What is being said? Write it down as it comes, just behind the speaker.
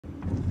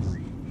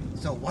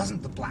So it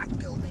wasn't the black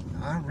building.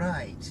 All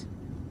right.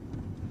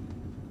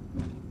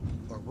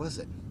 Or was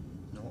it?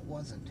 No, it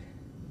wasn't.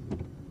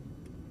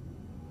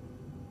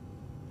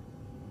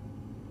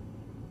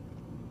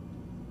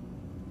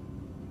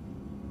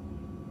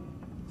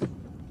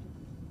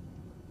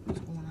 What's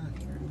going on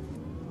here?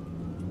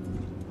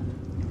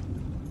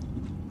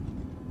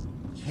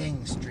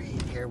 King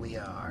Street, here we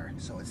are.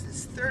 So it's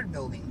this third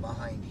building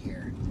behind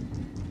here.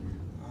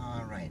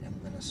 All right, I'm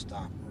gonna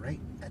stop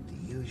right at the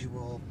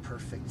usual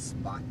perfect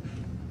spot.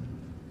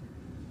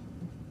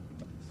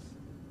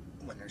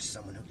 When there's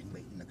someone who can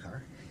wait in the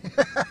car.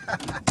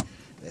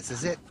 This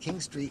is it, King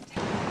Street.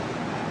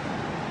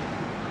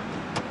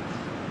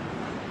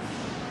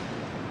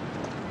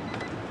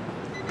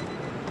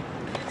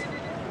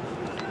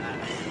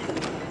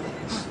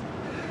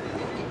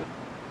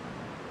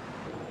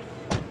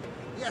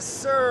 Yes,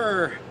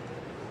 sir.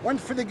 One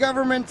for the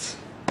government,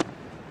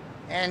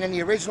 and then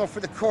the original for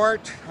the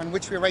court, on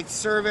which we write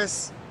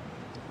service.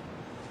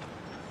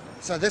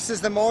 So this is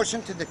the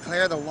motion to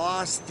declare the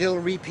law still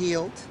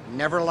repealed,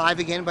 never alive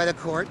again by the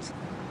court.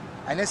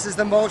 And this is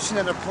the motion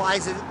that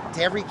applies it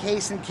to every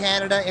case in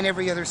Canada in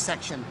every other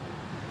section.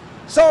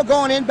 So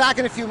going in, back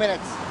in a few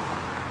minutes.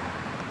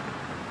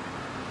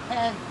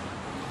 And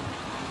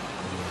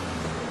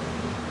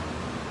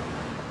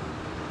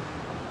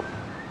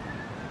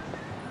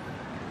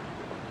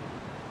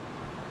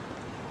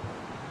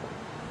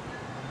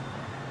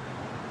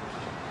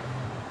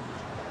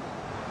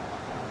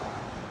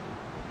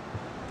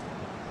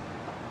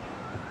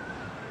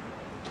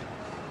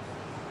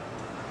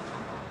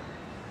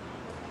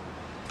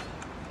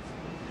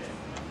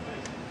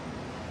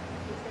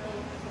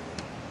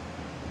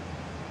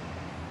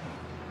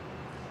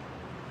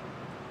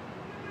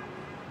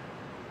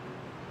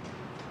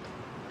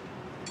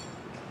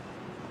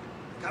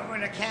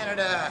Government of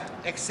Canada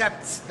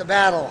accepts the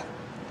battle.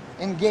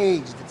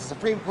 Engaged. It's the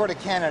Supreme Court of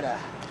Canada.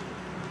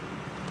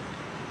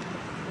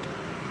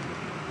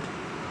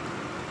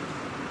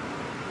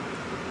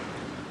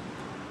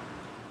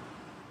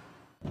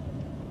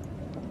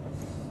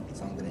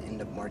 So I'm going to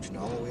end up marching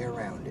all the way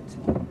around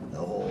it. The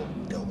whole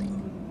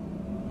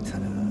building.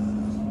 Ta-da!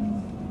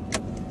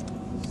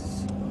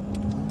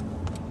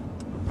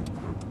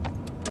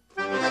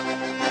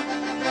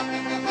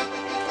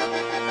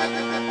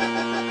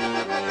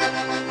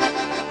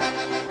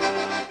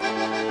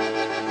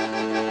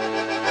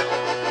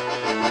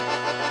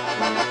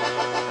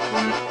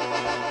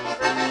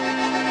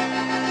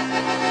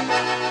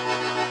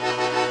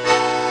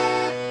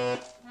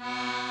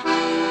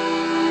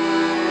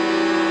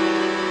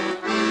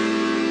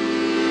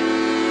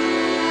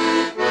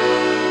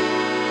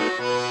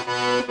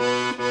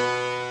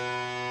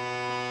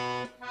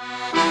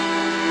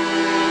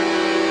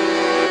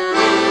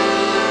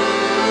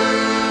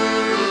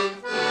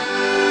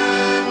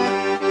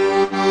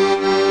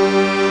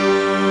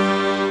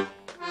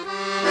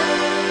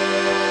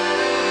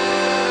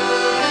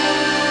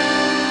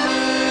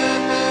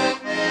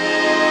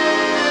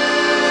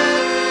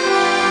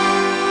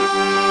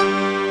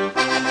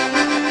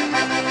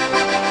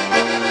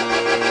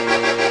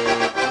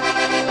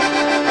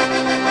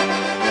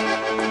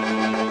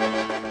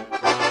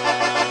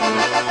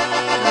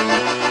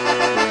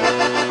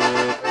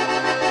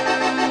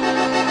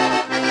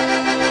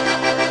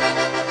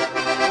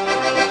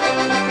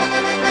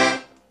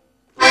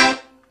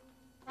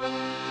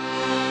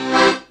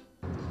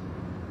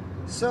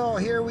 So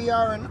here we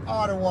are in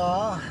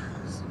Ottawa,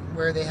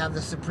 where they have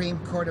the Supreme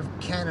Court of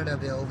Canada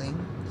building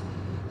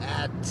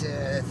at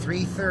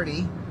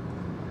 3:30,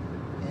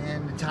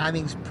 and the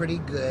timing's pretty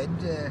good.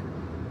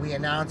 We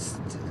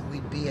announced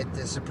we'd be at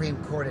the Supreme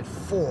Court at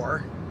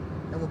 4,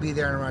 and we'll be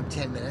there in around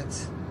 10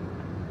 minutes,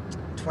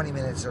 20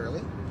 minutes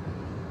early,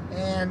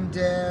 and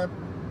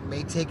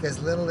may take as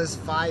little as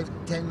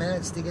 5-10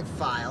 minutes to get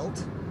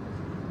filed.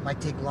 Might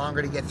take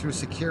longer to get through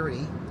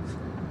security,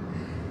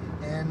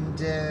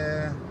 and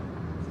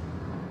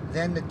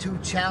then the 2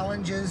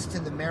 challenges to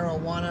the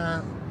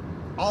marijuana,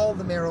 all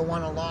the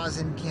marijuana laws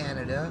in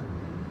Canada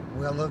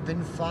will have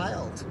been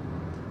filed.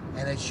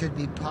 And it should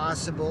be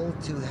possible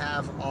to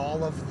have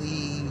all of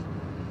the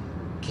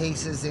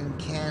cases in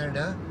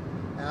Canada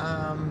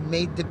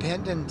made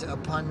dependent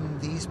upon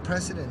these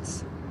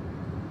precedents.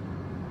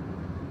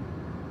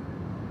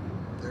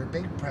 They're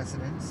big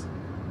precedents.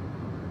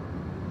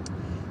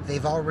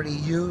 They've already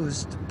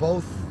used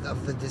both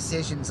of the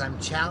decisions I'm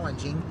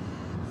challenging,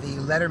 the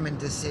Letterman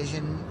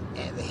decision,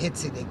 and the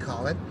Hitzig they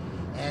call it,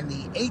 and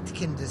the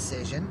Aitken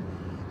decision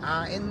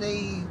in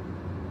the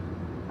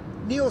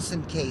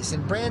Nielsen case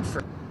in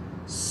Brantford.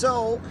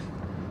 So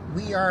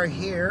we are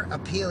here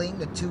appealing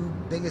the 2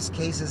 biggest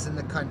cases in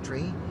the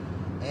country,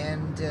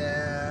 and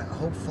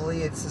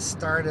hopefully it's the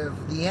start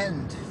of the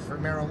end for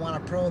marijuana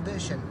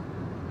prohibition.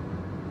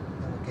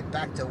 And we'll get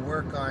back to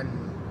work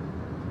on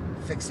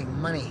fixing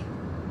money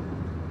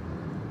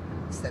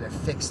instead of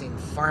fixing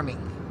farming.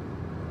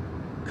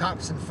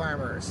 Cops and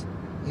farmers.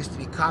 Used to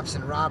be cops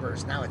and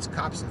robbers. Now it's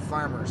cops and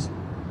farmers.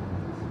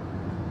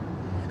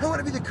 I want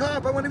to be the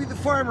cop. I want to be the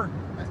farmer.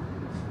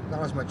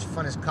 not as much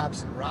fun as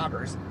cops and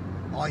robbers.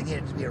 All you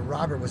needed to be a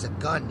robber was a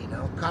gun, you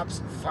know. Cops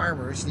and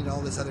farmers need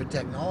all this other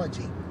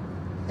technology.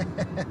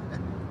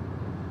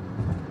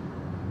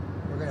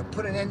 We're going to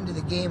put an end to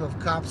the game of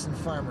cops and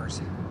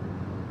farmers.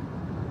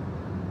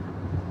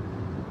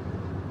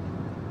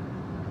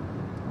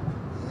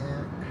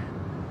 Yeah.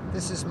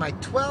 This is my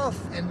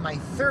 12th and my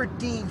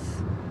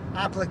 13th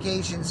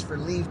applications for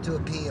leave to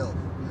appeal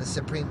in the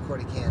Supreme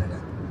Court of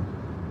Canada.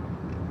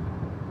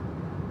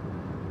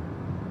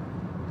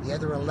 The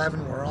other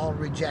 11 were all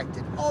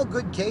rejected. All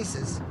good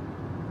cases.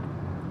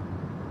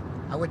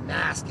 I wouldn't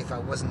ask if I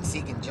wasn't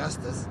seeking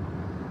justice.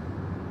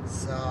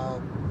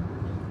 So,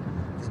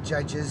 the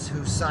judges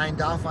who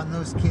signed off on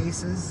those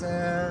cases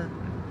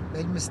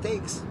made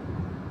mistakes.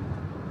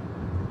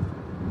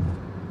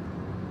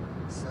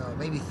 So,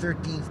 maybe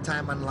 13th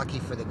time unlucky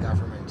for the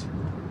government.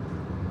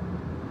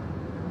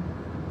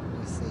 Let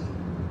me see.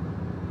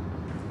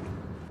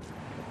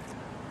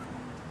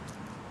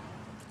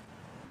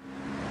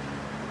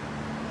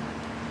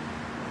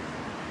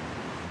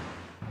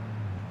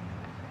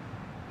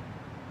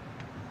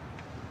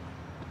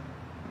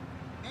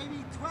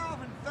 Maybe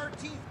 12 and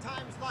 13th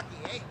times lucky,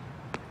 eh?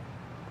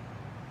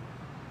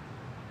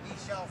 We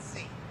shall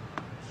see.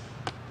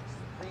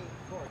 Supreme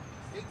Court,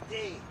 big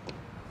day,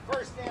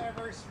 first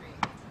anniversary,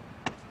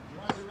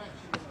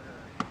 resurrection order.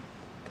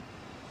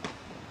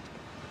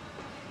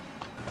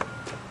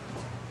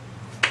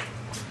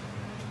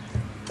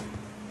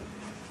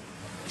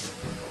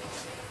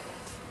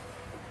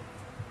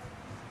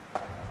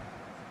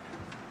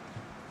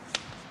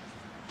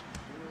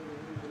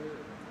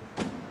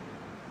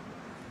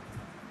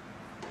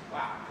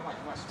 Wow, come on,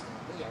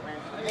 yeah,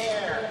 right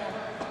there.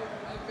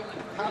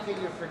 How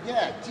can you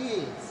forget?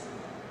 Jeez.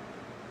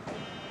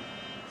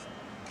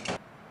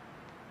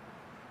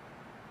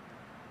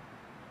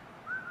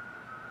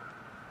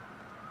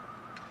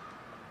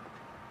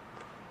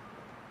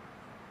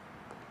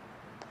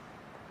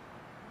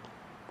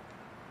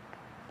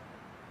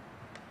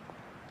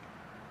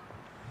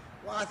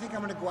 Well, I think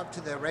I'm going to go up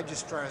to the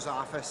registrar's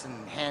office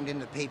and hand in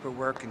the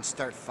paperwork and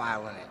start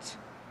filing it.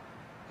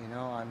 You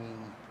know, I mean,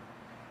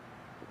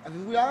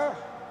 avez-vous l'heure?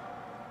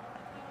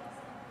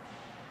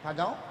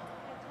 Pardon?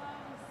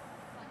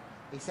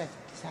 Et ça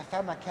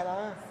ferme à quelle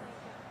heure?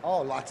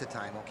 Oh, lots of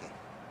time, okay.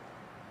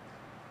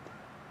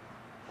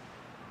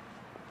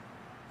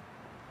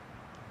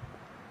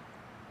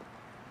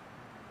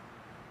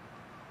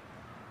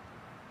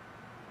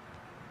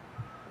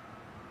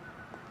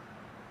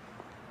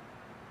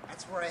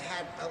 That's where I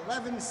had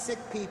 11 sick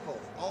people,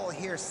 all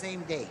here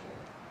same day.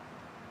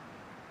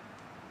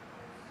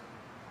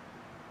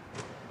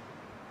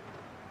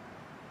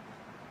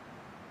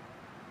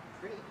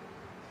 Pretty.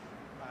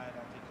 I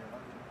don't think you're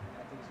lucky.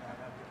 I think so. I'd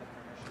have to get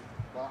permission.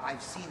 Well,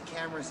 I've seen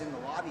cameras in the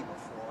lobby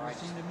before. I've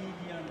seen the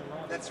media in the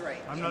lobby. That's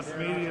right. I'm not the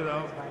media,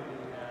 though. By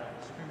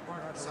the Supreme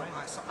Court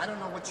So I don't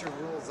know what your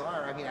rules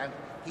are. I mean,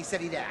 he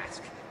said he'd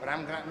ask, but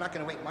I'm not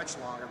going to wait much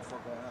longer before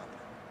going up.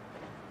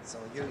 So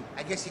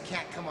I guess you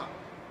can't come up.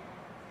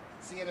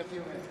 See you in a few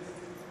minutes.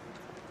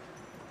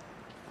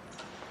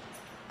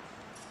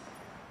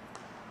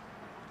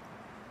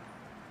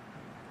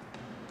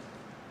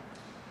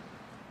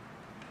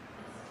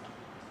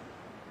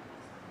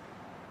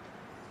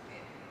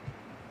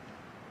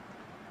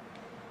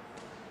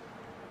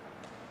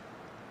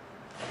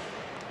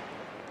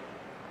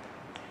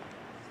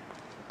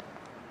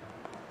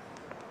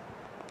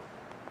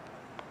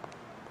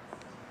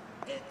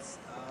 It's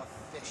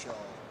official.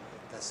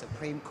 The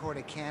Supreme Court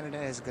of Canada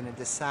is going to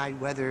decide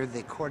whether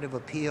the Court of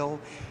Appeal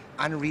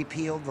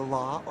unrepealed the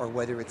law or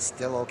whether it's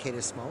still okay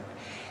to smoke.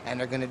 And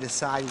they're going to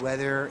decide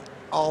whether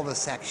all the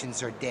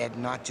sections are dead,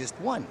 not just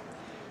one.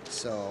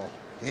 So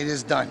it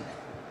is done.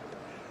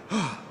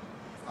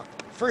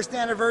 First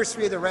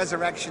anniversary of the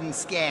resurrection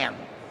scam,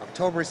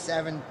 October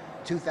 7,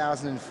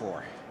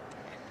 2004.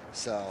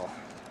 So...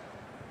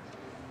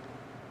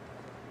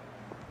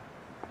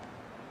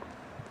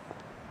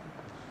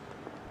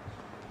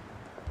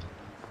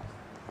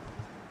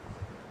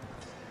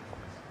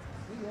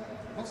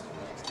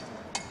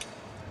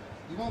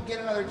 You won't get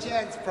another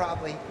chance,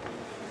 probably.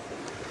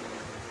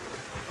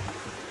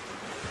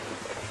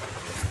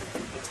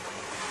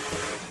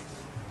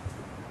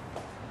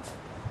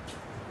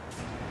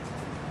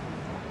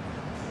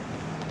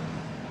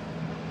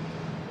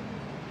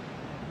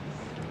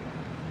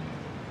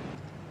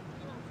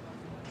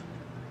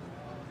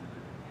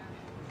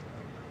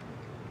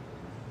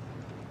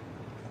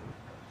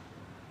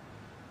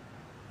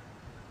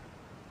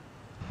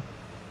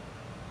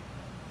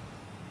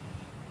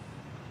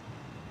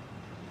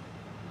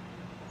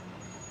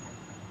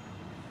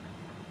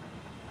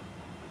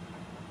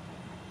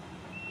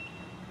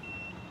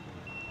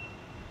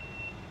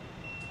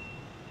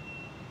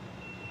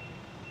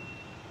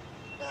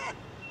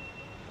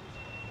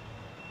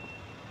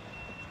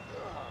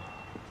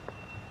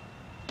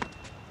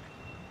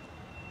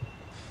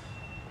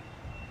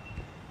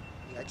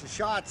 You got your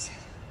shots.